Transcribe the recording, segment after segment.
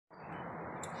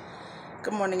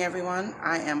Good morning, everyone.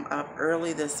 I am up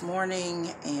early this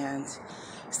morning and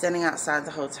standing outside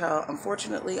the hotel.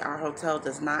 Unfortunately, our hotel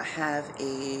does not have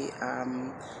a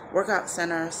workout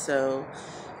center, so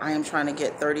I am trying to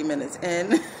get 30 minutes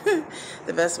in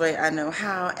the best way I know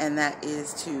how, and that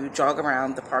is to jog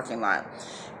around the parking lot.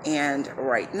 And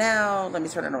right now, let me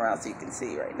turn it around so you can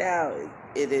see. Right now,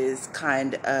 it is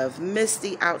kind of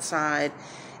misty outside.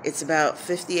 It's about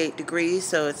 58 degrees,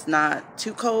 so it's not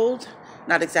too cold.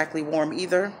 Not exactly warm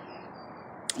either,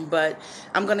 but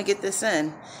I'm gonna get this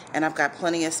in, and I've got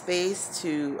plenty of space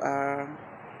to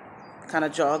kind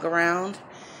of jog around,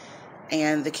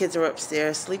 and the kids are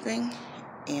upstairs sleeping,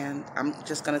 and I'm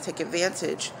just gonna take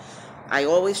advantage. I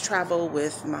always travel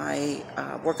with my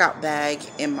workout bag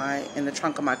in the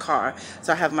trunk of my car,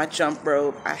 so I have my jump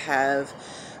rope, I have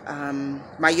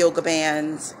my yoga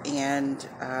bands, and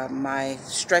my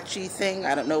stretchy thing.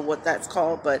 I don't know what that's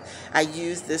called, but I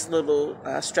use this little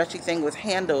stretchy thing with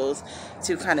handles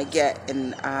to kind of get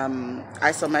an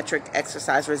isometric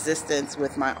exercise resistance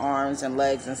with my arms and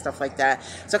legs and stuff like that.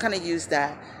 So I kind of use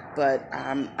that, but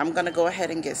I'm going to go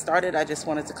ahead and get started. I just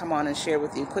wanted to come on and share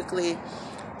with you quickly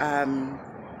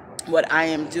what I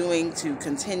am doing to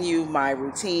continue my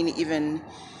routine even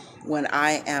when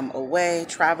I am away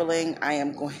traveling. I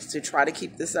am going to try to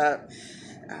keep this up.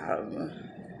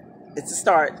 It's a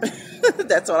start.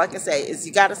 That's all I can say is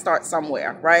you got to start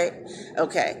somewhere, right?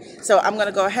 Okay, so I'm going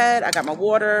to go ahead. I got my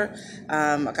water.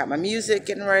 I got my music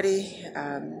getting ready.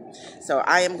 So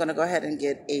I am going to go ahead and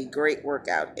get a great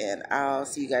workout in. I'll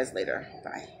see you guys later.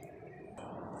 Bye.